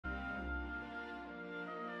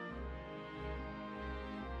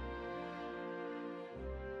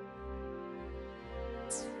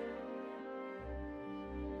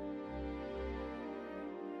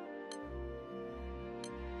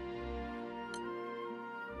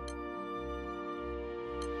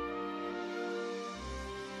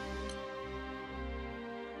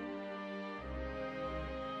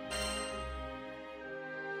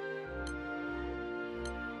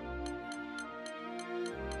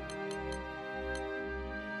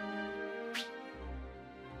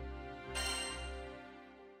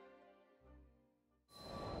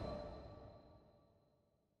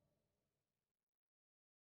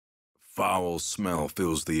foul smell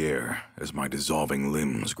fills the air as my dissolving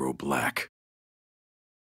limbs grow black.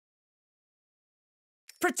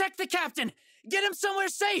 Protect the captain! Get him somewhere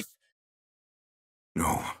safe!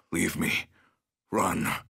 No, leave me. Run.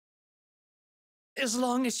 As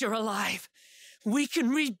long as you're alive, we can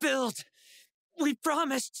rebuild. We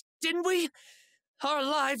promised, didn't we? Our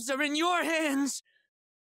lives are in your hands.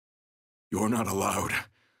 You're not allowed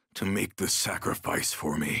to make this sacrifice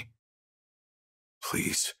for me.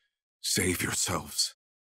 Please, save yourselves.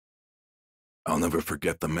 I'll never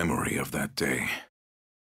forget the memory of that day.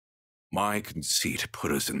 My conceit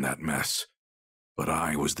put us in that mess, but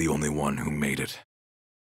I was the only one who made it.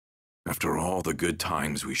 After all the good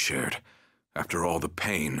times we shared, after all the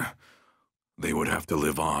pain, they would have to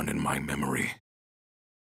live on in my memory.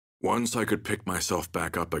 Once I could pick myself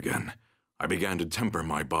back up again, I began to temper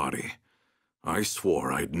my body. I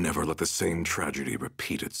swore I'd never let the same tragedy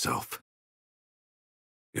repeat itself.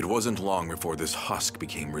 It wasn't long before this husk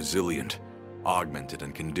became resilient, augmented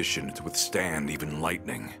and conditioned to withstand even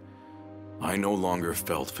lightning. I no longer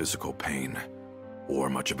felt physical pain, or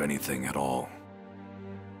much of anything at all.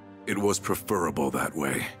 It was preferable that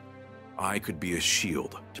way. I could be a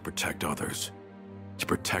shield to protect others, to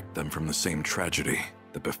protect them from the same tragedy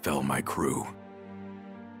that befell my crew.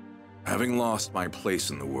 Having lost my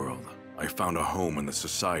place in the world, I found a home in the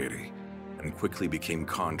society and quickly became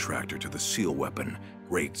contractor to the seal weapon,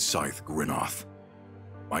 Great Scythe Grinoth.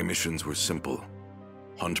 My missions were simple: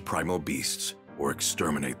 hunt primal beasts or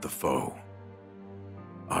exterminate the foe.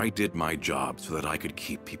 I did my job so that I could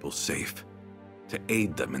keep people safe, to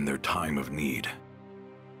aid them in their time of need.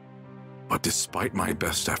 But despite my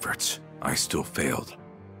best efforts, I still failed.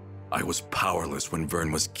 I was powerless when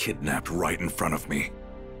Vern was kidnapped right in front of me.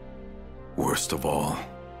 Worst of all,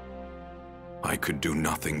 I could do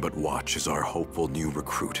nothing but watch as our hopeful new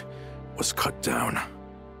recruit was cut down.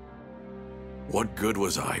 What good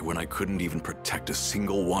was I when I couldn't even protect a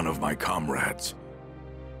single one of my comrades?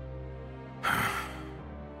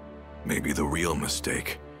 Maybe the real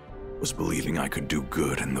mistake was believing I could do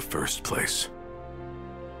good in the first place.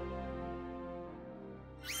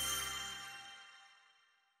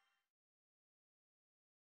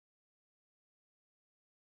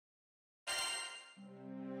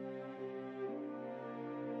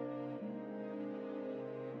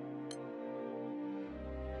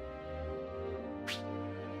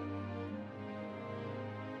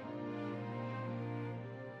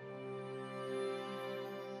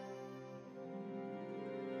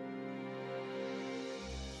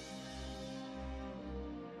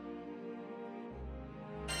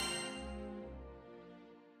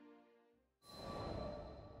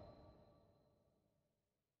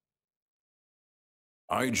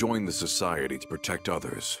 I joined the society to protect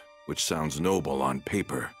others, which sounds noble on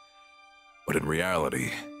paper, but in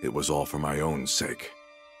reality, it was all for my own sake.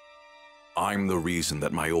 I'm the reason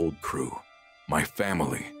that my old crew, my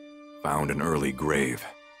family, found an early grave.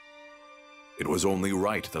 It was only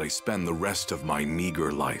right that I spend the rest of my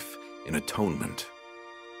meager life in atonement.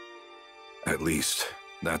 At least,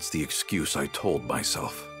 that's the excuse I told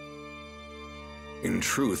myself. In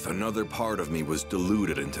truth, another part of me was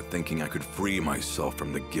deluded into thinking I could free myself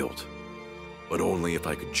from the guilt, but only if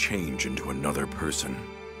I could change into another person.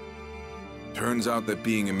 Turns out that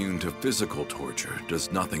being immune to physical torture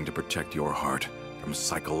does nothing to protect your heart from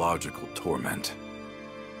psychological torment.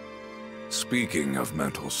 Speaking of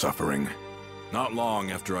mental suffering, not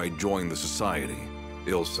long after I joined the society,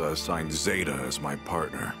 Ilsa assigned Zeta as my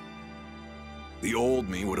partner. The old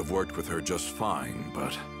me would have worked with her just fine,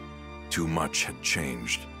 but too much had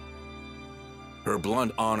changed. Her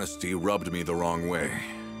blunt honesty rubbed me the wrong way.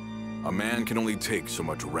 A man can only take so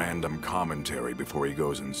much random commentary before he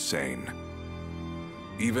goes insane.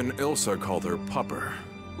 Even Ilsa called her Pupper,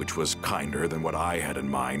 which was kinder than what I had in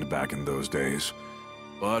mind back in those days.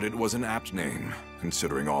 But it was an apt name,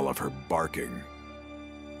 considering all of her barking.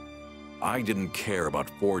 I didn't care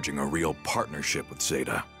about forging a real partnership with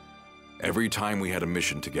Zeta. Every time we had a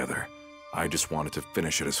mission together, I just wanted to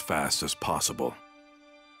finish it as fast as possible.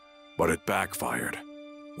 But it backfired.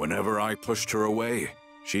 Whenever I pushed her away,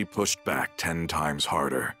 she pushed back 10 times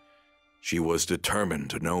harder. She was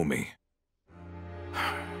determined to know me.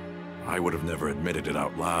 I would have never admitted it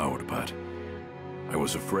out loud, but I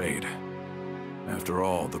was afraid. After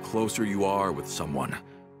all, the closer you are with someone,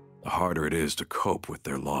 the harder it is to cope with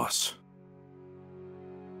their loss.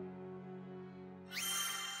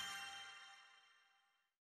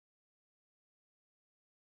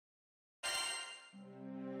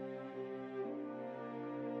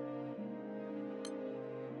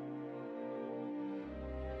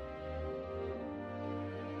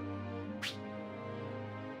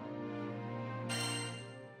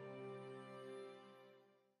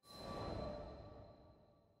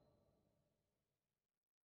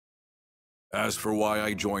 As for why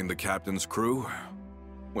I joined the captain's crew,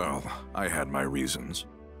 well, I had my reasons.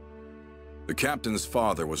 The captain's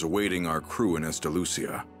father was awaiting our crew in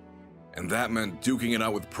Estalucia, and that meant duking it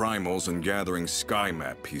out with primals and gathering sky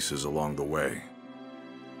map pieces along the way.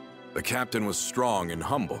 The captain was strong and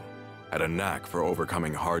humble, had a knack for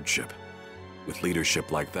overcoming hardship. With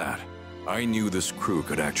leadership like that, I knew this crew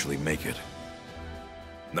could actually make it.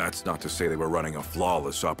 That's not to say they were running a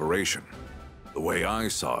flawless operation. The way I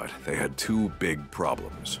saw it, they had two big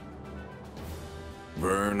problems.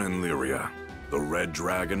 Vern and Lyria, the Red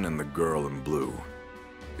Dragon and the Girl in Blue.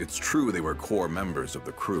 It's true they were core members of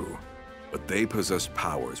the crew, but they possessed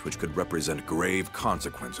powers which could represent grave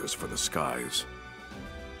consequences for the skies.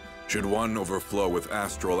 Should one overflow with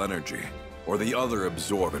astral energy, or the other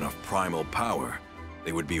absorb enough primal power,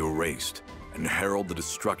 they would be erased and herald the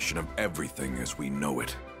destruction of everything as we know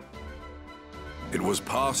it. It was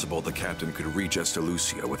possible the captain could reach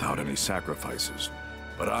Estalucia without any sacrifices,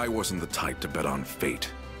 but I wasn't the type to bet on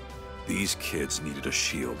fate. These kids needed a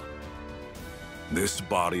shield. This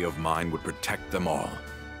body of mine would protect them all,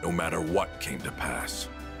 no matter what came to pass.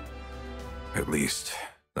 At least,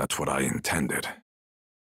 that's what I intended.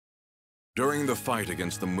 During the fight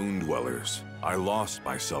against the Moon Dwellers, I lost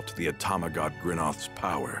myself to the Atomagod Grinoth's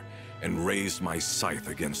power and raised my scythe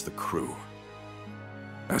against the crew.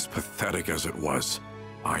 As pathetic as it was,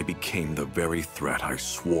 I became the very threat I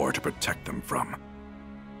swore to protect them from.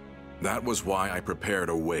 That was why I prepared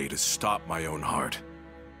a way to stop my own heart.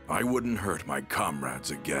 I wouldn't hurt my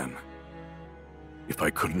comrades again. If I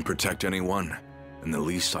couldn't protect anyone, then the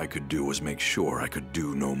least I could do was make sure I could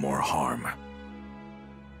do no more harm.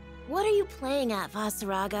 What are you playing at,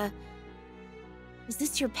 Vaseraga? Was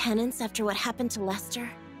this your penance after what happened to Lester?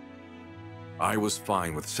 I was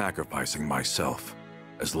fine with sacrificing myself,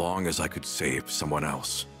 as long as I could save someone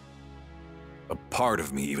else. A part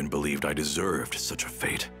of me even believed I deserved such a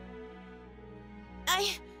fate.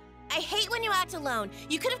 I hate when you act alone.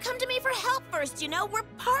 You could have come to me for help first, you know? We're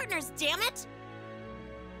partners, damn it!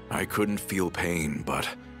 I couldn't feel pain, but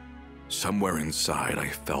somewhere inside I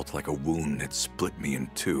felt like a wound had split me in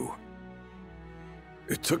two.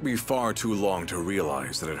 It took me far too long to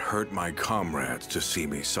realize that it hurt my comrades to see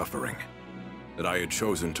me suffering. That I had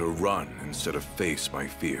chosen to run instead of face my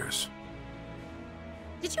fears.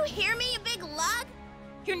 Did you hear me, you big lug?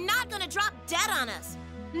 You're not gonna drop dead on us.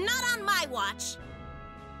 Not on my watch.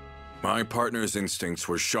 My partner's instincts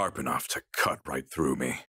were sharp enough to cut right through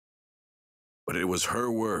me. But it was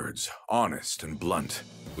her words, honest and blunt,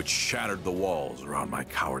 which shattered the walls around my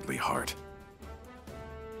cowardly heart.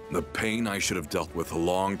 The pain I should have dealt with a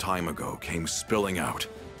long time ago came spilling out,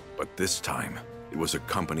 but this time it was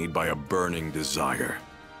accompanied by a burning desire.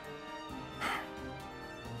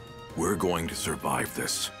 We're going to survive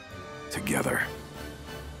this, together.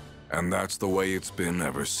 And that's the way it's been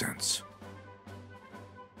ever since.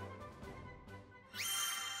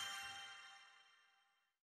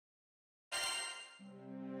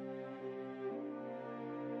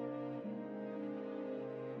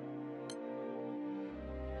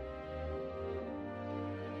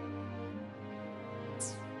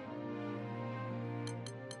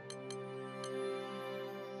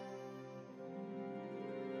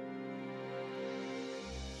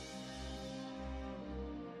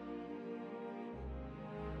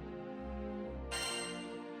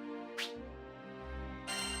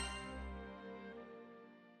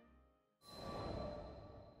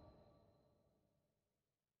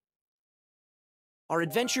 Our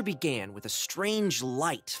adventure began with a strange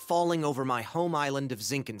light falling over my home island of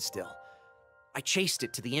Zinkenstill. I chased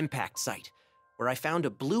it to the impact site, where I found a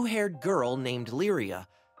blue-haired girl named Lyria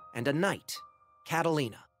and a knight,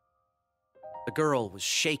 Catalina. The girl was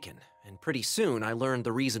shaken, and pretty soon I learned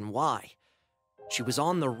the reason why. She was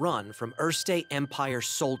on the run from Erste Empire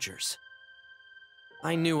soldiers.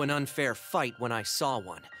 I knew an unfair fight when I saw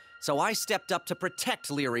one, so I stepped up to protect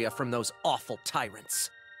Lyria from those awful tyrants.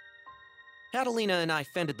 Catalina and I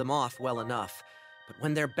fended them off well enough, but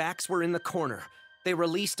when their backs were in the corner, they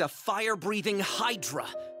released a fire-breathing hydra.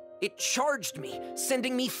 It charged me,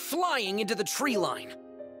 sending me flying into the tree line.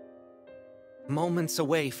 Moments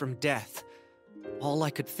away from death, all I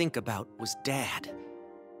could think about was Dad.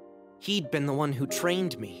 He'd been the one who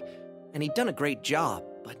trained me, and he'd done a great job,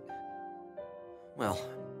 but... well,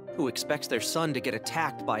 who expects their son to get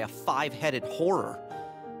attacked by a five-headed horror?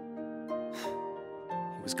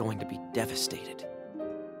 He was going to be devastated.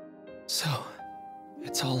 So,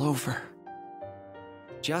 it's all over.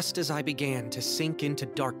 Just as I began to sink into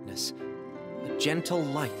darkness, a gentle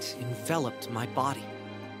light enveloped my body.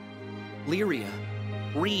 Lyria,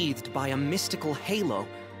 breathed by a mystical halo,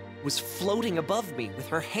 was floating above me with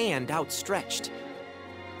her hand outstretched.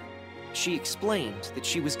 She explained that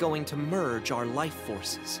she was going to merge our life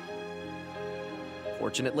forces.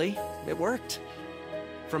 Fortunately, it worked.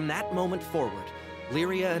 From that moment forward,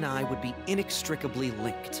 Lyria and I would be inextricably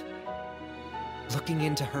linked. Looking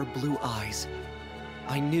into her blue eyes,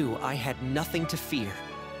 I knew I had nothing to fear,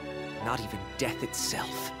 not even death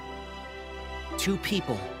itself. Two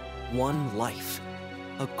people, one life,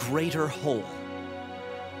 a greater whole.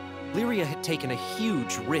 Lyria had taken a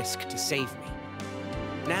huge risk to save me.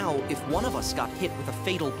 Now, if one of us got hit with a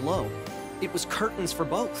fatal blow, it was curtains for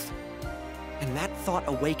both. And that thought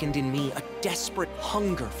awakened in me a desperate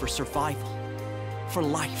hunger for survival, for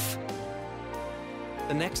life.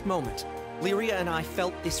 The next moment, Lyria and I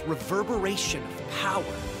felt this reverberation of power.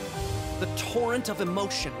 The torrent of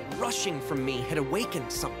emotion rushing from me had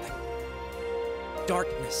awakened something.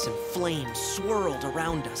 Darkness and flame swirled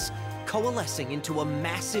around us, coalescing into a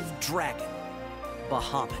massive dragon,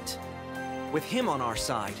 Bahamut. With him on our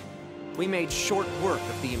side, we made short work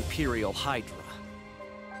of the Imperial Hydra.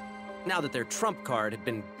 Now that their trump card had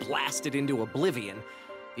been blasted into oblivion,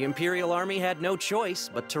 the Imperial Army had no choice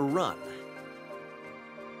but to run.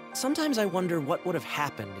 Sometimes I wonder what would have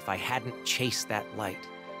happened if I hadn't chased that light.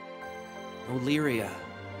 No Lyria,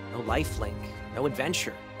 no lifelink, no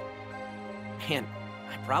adventure. And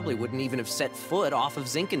I probably wouldn't even have set foot off of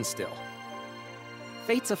Zinkenstill.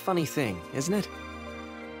 Fate's a funny thing, isn't it?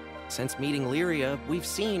 Since meeting Lyria, we've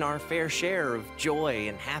seen our fair share of joy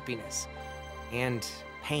and happiness, and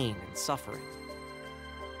pain and suffering.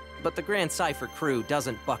 But the Grand Cypher crew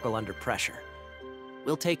doesn't buckle under pressure.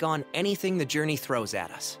 We'll take on anything the journey throws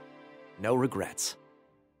at us. No regrets.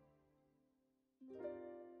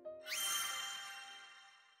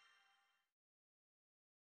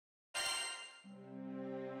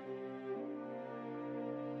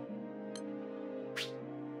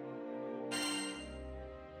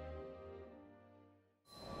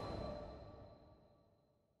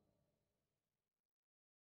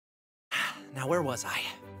 Now, where was I?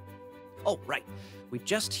 Oh, right. We've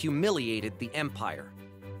just humiliated the Empire,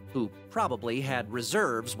 who probably had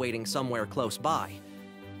reserves waiting somewhere close by.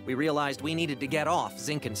 We realized we needed to get off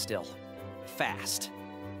Zinkenstill. Fast.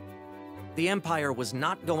 The Empire was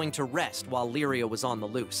not going to rest while Lyria was on the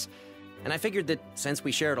loose, and I figured that since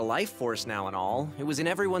we shared a life force now and all, it was in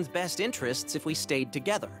everyone's best interests if we stayed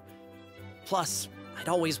together. Plus, I'd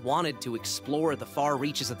always wanted to explore the far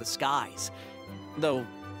reaches of the skies, though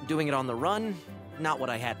doing it on the run, not what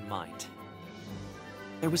I had in mind.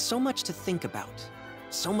 There was so much to think about,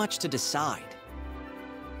 so much to decide.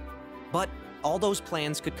 But all those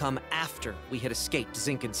plans could come after we had escaped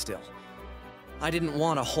Zinkenstill. I didn't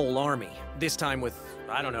want a whole army, this time with,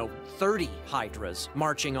 30 Hydras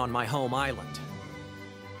marching on my home island.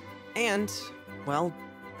 And, well,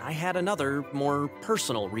 I had another, more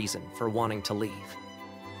personal reason for wanting to leave.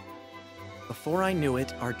 Before I knew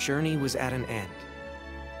it, our journey was at an end.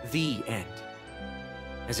 The end.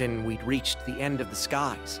 As in, we'd reached the end of the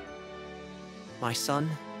skies. My son,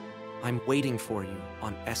 I'm waiting for you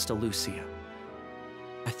on Estalucia.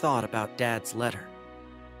 I thought about Dad's letter.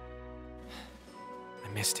 I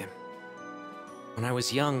missed him. When I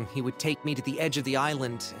was young, he would take me to the edge of the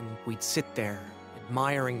island, and we'd sit there,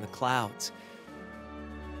 admiring the clouds.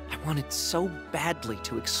 I wanted so badly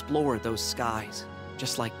to explore those skies,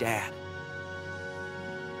 just like Dad.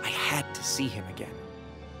 I had to see him again.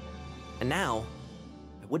 And now,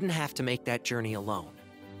 I wouldn't have to make that journey alone.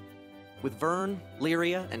 With Vern,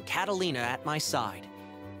 Lyria, and Catalina at my side,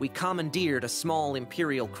 we commandeered a small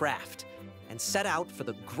Imperial craft and set out for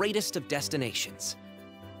the greatest of destinations,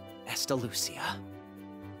 Estalucia.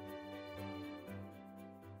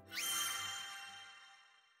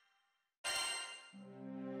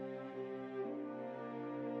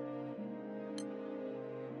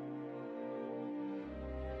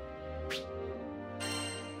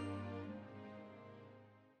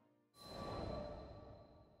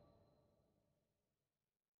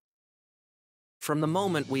 From the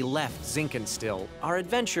moment we left Zinkenstill, our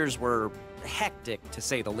adventures were hectic, to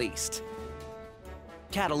say the least.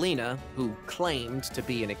 Catalina, who claimed to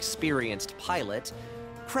be an experienced pilot,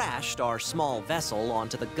 crashed our small vessel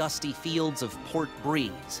onto the gusty fields of Port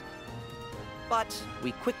Breeze. But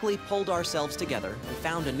we quickly pulled ourselves together and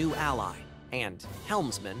found a new ally, and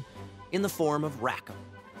helmsman, in the form of Rackham.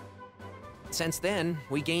 Since then,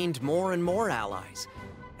 we gained more and more allies,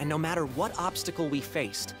 and no matter what obstacle we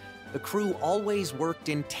faced, the crew always worked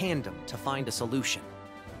in tandem to find a solution.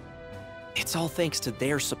 It's all thanks to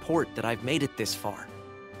their support that I've made it this far.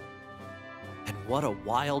 And what a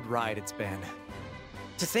wild ride it's been.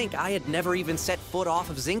 To think I had never even set foot off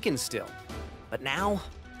of Zinkenstill. But now,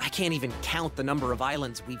 I can't even count the number of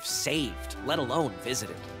islands we've saved, let alone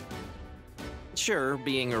visited. Sure,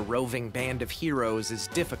 being a roving band of heroes is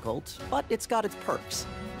difficult, but it's got its perks.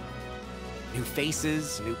 New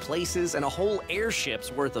faces, new places, and a whole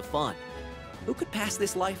airship's worth of fun. Who could pass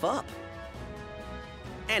this life up?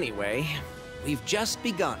 Anyway, we've just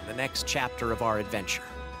begun the next chapter of our adventure.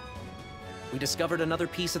 We discovered another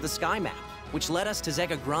piece of the sky map, which led us to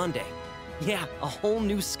Zega Grande. Yeah, a whole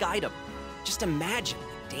new skydom. Just imagine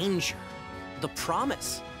the danger, the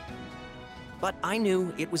promise. But I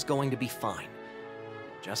knew it was going to be fine.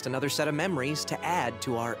 Just another set of memories to add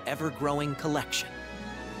to our ever-growing collection.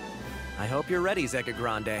 I hope you're ready, Zega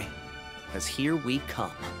Grande, because here we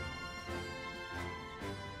come.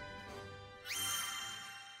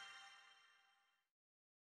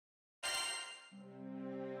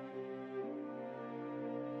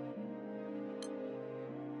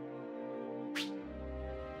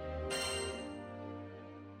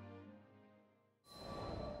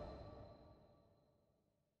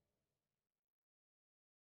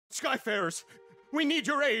 Skyfarers, we need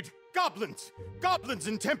your aid! Goblins! Goblins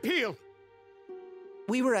in Tempeel!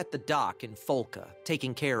 We were at the dock in Folca,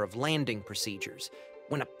 taking care of landing procedures,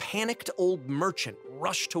 when a panicked old merchant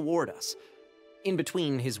rushed toward us. In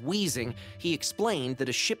between his wheezing, he explained that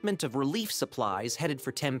a shipment of relief supplies headed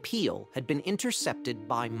for Tempeel had been intercepted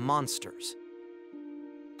by monsters.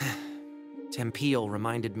 Tempeel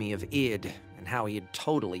reminded me of Id and how he had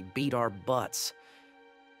totally beat our butts.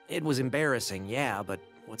 It was embarrassing, yeah, but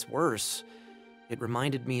what's worse, it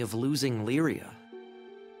reminded me of losing Lyria.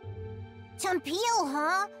 Tempeel,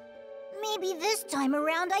 huh? Maybe this time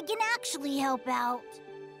around I can actually help out.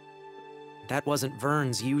 That wasn't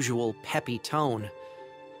Vern's usual peppy tone.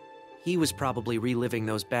 He was probably reliving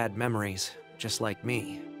those bad memories, just like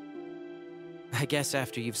me. I guess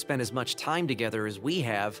after you've spent as much time together as we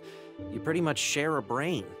have, you pretty much share a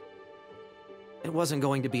brain. It wasn't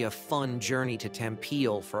going to be a fun journey to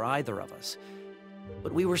Tempeel for either of us.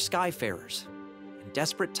 But we were Skyfarers, and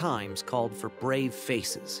desperate times called for brave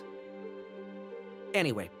faces.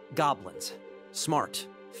 Anyway, goblins. Smart,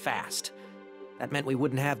 fast. That meant we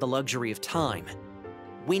wouldn't have the luxury of time.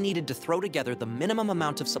 We needed to throw together the minimum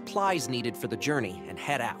amount of supplies needed for the journey and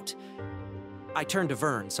head out. I turned to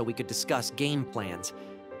Vern so we could discuss game plans,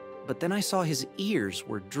 but then I saw his ears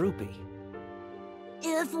were droopy.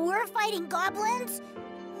 If we're fighting goblins,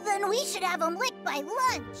 then we should have them licked by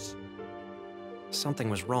lunch. Something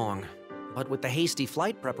was wrong, but with the hasty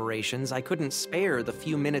flight preparations, I couldn't spare the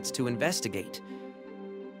few minutes to investigate.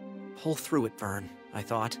 Pull through it, Vern, I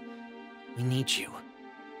thought. We need you.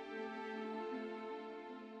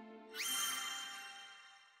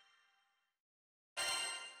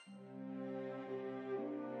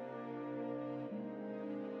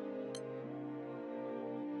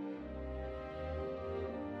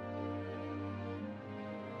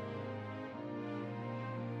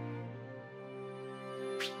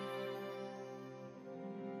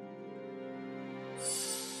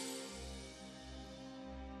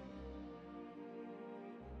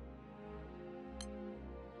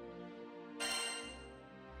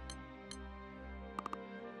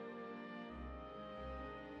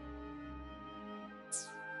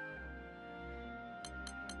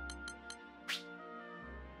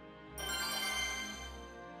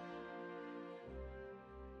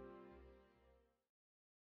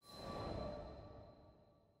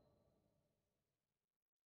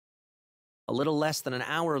 A little less than an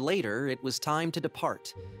hour later, it was time to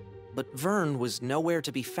depart. But Vern was nowhere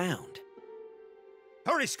to be found.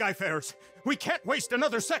 Hurry, Skyfarers! We can't waste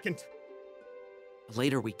another second! The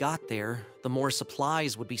later we got there, the more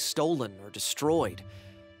supplies would be stolen or destroyed.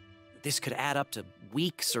 This could add up to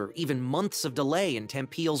weeks or even months of delay in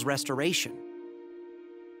Tempeel's restoration.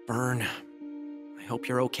 Vern, I hope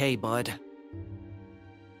you're okay, bud.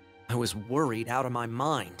 I was worried out of my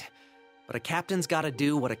mind. But a captain's gotta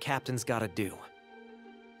do what a captain's gotta do.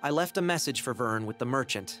 I left a message for Vern with the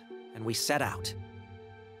merchant, and we set out.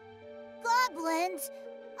 Goblins?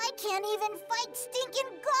 I can't even fight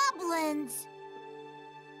stinking goblins!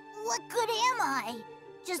 What good am I?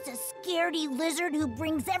 Just a scaredy lizard who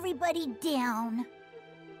brings everybody down.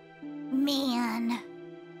 Man.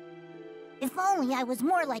 If only I was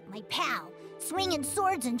more like my pal, swinging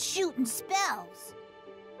swords and shooting spells.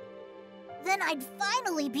 Then I'd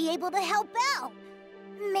finally be able to help out.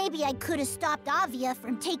 Maybe I could have stopped Avia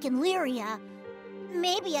from taking Lyria.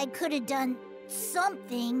 Maybe I could have done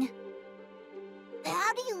something.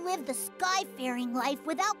 How do you live the skyfaring life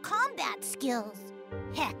without combat skills?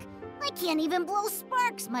 Heck, I can't even blow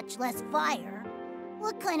sparks, much less fire.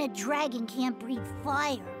 What kind of dragon can't breathe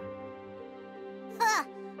fire? Huh,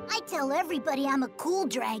 I tell everybody I'm a cool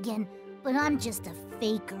dragon, but I'm just a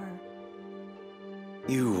faker.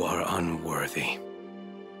 You are unworthy.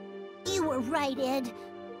 You were right, Ed.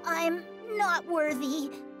 I'm not worthy.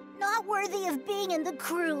 Not worthy of being in the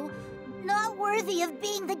crew. Not worthy of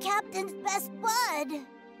being the captain's best bud.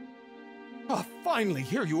 Oh, finally,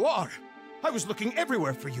 here you are. I was looking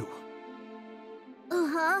everywhere for you.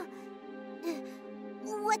 Uh-huh.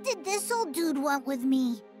 What did this old dude want with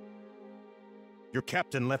me? Your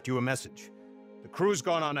captain left you a message. The crew's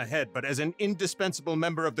gone on ahead, but as an indispensable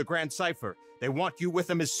member of the Grand Cipher, they want you with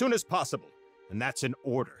them as soon as possible. And that's an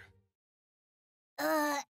order.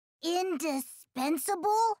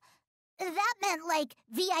 Indispensable? That meant, like,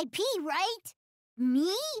 VIP, right?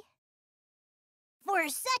 Me? For a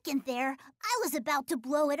second there, I was about to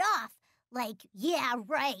blow it off. Like, yeah,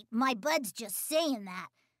 right, my bud's just saying that.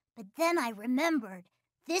 But then I remembered,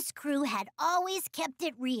 this crew had always kept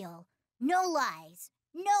it real. No lies,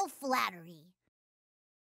 no flattery.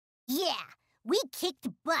 Yeah, we kicked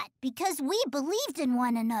butt because we believed in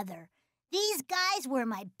one another. These guys were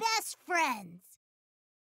my best friends.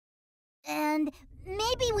 And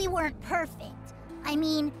maybe we weren't perfect. I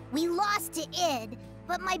mean, we lost to Id,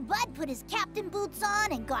 but my bud put his captain boots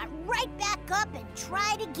on and got right back up and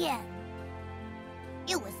tried again.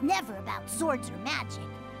 It was never about swords or magic.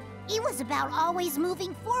 It was about always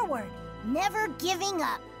moving forward, never giving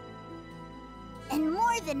up. And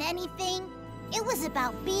more than anything, it was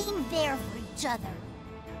about being there for each other.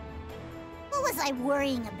 What was I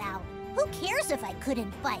worrying about? Who cares if I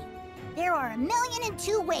couldn't fight? There are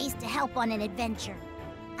 1,000,002 ways to help on an adventure.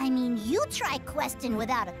 I mean, you try questing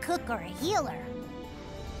without a cook or a healer.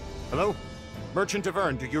 Hello? Merchant of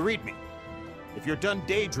Vern, do you read me? If you're done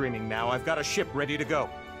daydreaming now, I've got a ship ready to go.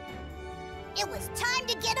 It was time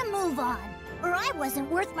to get a move on, or I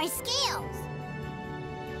wasn't worth my scales.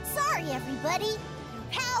 Sorry, everybody. Your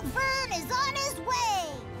pal Vern is on his way.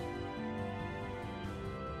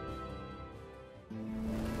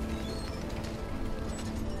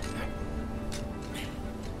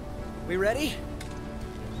 We ready?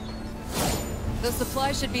 The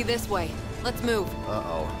supply should be this way. Let's move.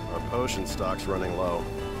 Uh-oh, our potion stock's running low.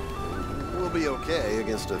 We'll be okay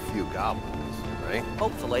against a few goblins, right?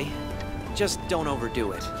 Hopefully. Just don't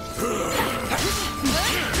overdo it.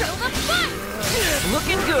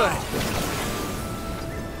 Looking good!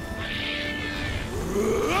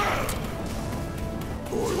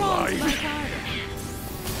 For life.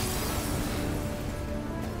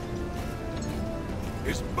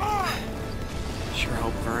 Is mine! Sure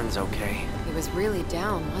hope Vern's okay. He was really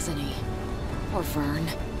down, wasn't he? Poor Vern.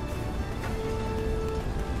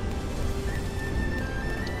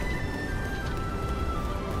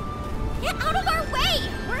 Get out of our way!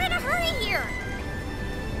 We're in a hurry here!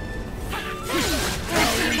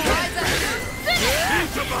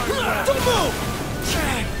 Don't move!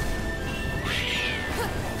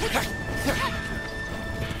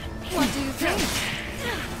 What do you think?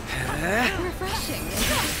 Refreshing.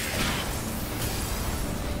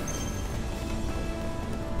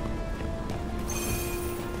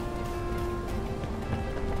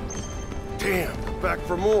 Damn, back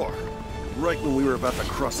for more. Right when we were about to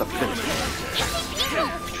cross the finish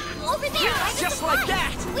line. Over there! Just like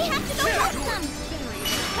that! We have to go help them!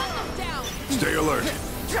 Stay alert.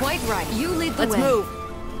 Quite right. You lead the way. Let's move!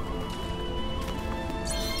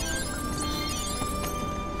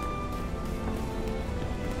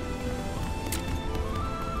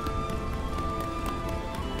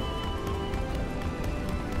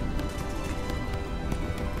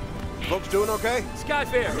 Folks doing okay?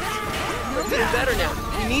 Skyfair! We're doing better now.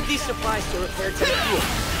 We need these supplies to repair tank fuel.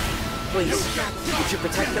 Please, would you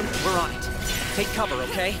protect them? We're on it. Take cover,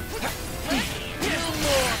 okay?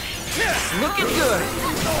 Looking good!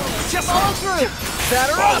 Just follow through!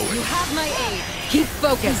 Batter up! You have my aid. Keep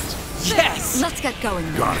focused. Yes! Let's get going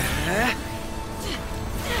now. Got it.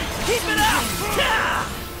 Keep it up!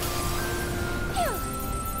 Phew.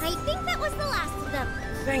 I think that was the last of them.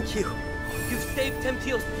 Thank you. You've saved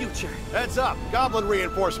Tempeal's future. Heads up, goblin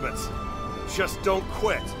reinforcements. Just don't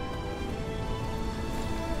quit.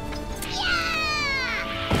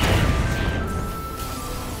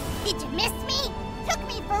 Did you miss me? Took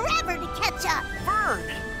me forever to catch up. Vern!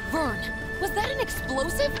 Vern, was that an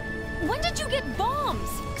explosive? When did you get bombs?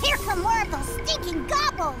 Here come more of those stinking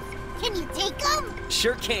gobbles. Can you take them?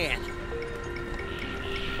 Sure can.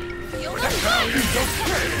 Feel the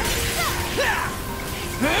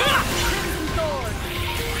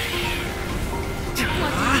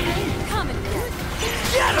Come and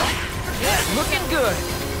Get him! Looking good.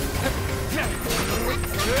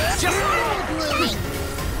 Just Yikes!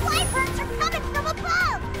 Wyverns are coming from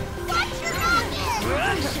above! Watch your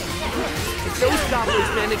rocket! If those goblins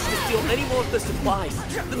manage to steal any more of the supplies,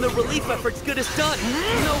 then the relief effort's good as done.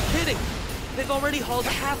 No kidding. They've already hauled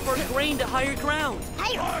half our grain to higher ground.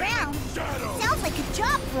 Higher ground? Sounds like a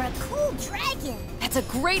job for a cool dragon. That's a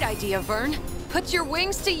great idea, Vern. Put your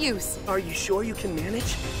wings to use. Are you sure you can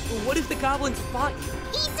manage? What if the goblins spot you?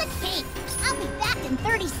 Piece of cake. I'll be back in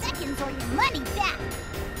 30 seconds or your money back.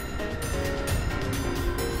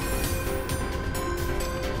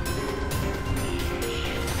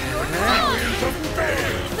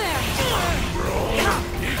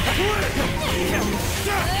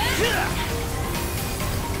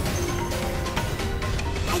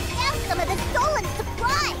 I found some of the stolen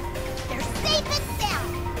supplies. They're safe and sound.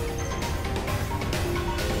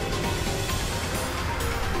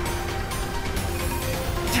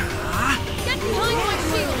 Get behind my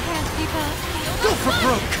shield, can't be passed. Go for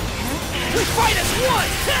broke! We fight as one!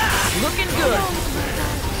 Looking good!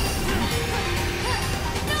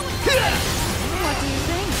 What do you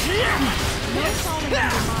think? No falling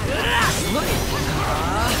under my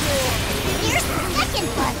Here's the second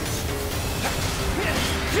punch.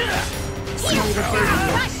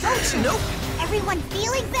 Nope! Everyone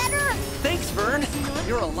feeling better? Thanks, Vern.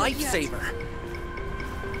 You're a lifesaver.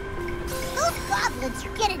 Those goblins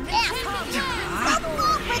are getting mad. Don't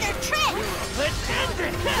fall for their trick. Let's end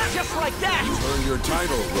it! Just like that! Earn your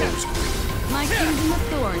title, Rose Queen. My kingdom of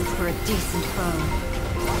thorns for a decent foe.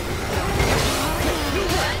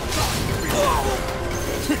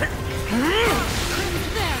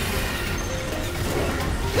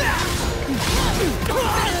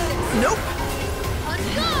 Nope! On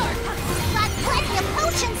guard! Got plenty of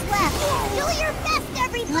potions left. Do your best,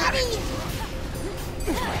 everybody.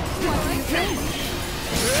 What do you think?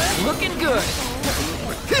 Looking good!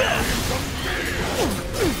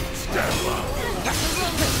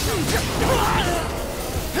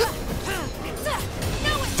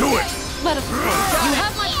 Do it! Let us go. You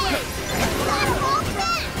have my blade. Gotta hold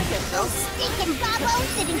back. Those stinking gobos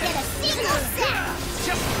didn't get a single cent.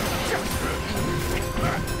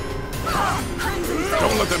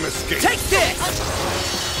 Don't let them escape! Take this!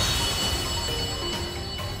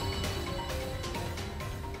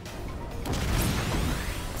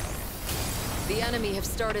 The enemy have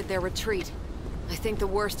started their retreat. I think the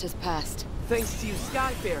worst has passed. Thanks to you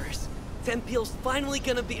Skyfarers, Tenpeel's finally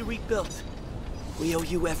gonna be rebuilt. We owe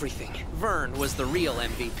you everything. Vern was the real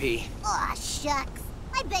MVP. Aw, shucks.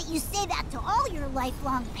 I bet you say that to all your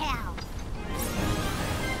lifelong pals.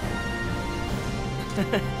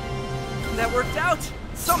 That worked out!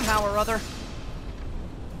 Somehow or other.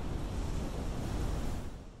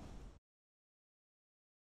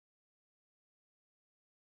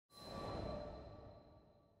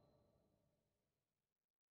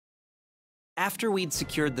 After we'd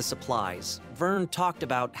secured the supplies, Vern talked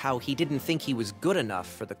about how he didn't think he was good enough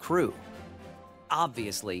for the crew.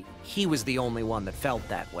 Obviously, he was the only one that felt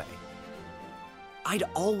that way. I'd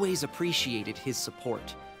always appreciated his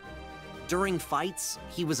support. During fights,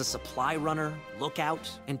 he was a supply runner, lookout,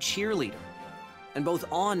 and cheerleader. And both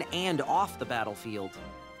on and off the battlefield,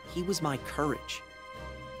 he was my courage.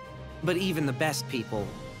 But even the best people,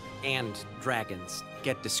 and dragons,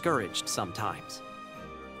 get discouraged sometimes.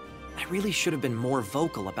 I really should have been more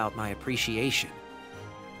vocal about my appreciation.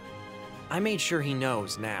 I made sure he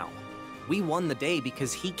knows now. We won the day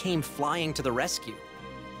because he came flying to the rescue.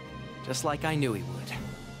 Just like I knew he would.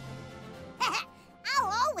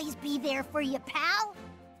 I'll always be there for you, pal.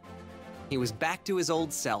 He was back to his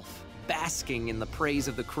old self, basking in the praise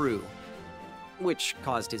of the crew. Which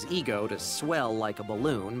caused his ego to swell like a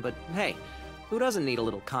balloon, but hey, who doesn't need a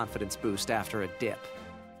little confidence boost after a dip?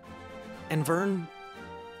 And Vern,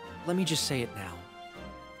 let me just say it now.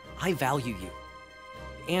 I value you.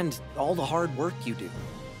 And all the hard work you do.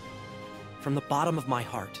 From the bottom of my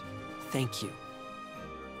heart, thank you.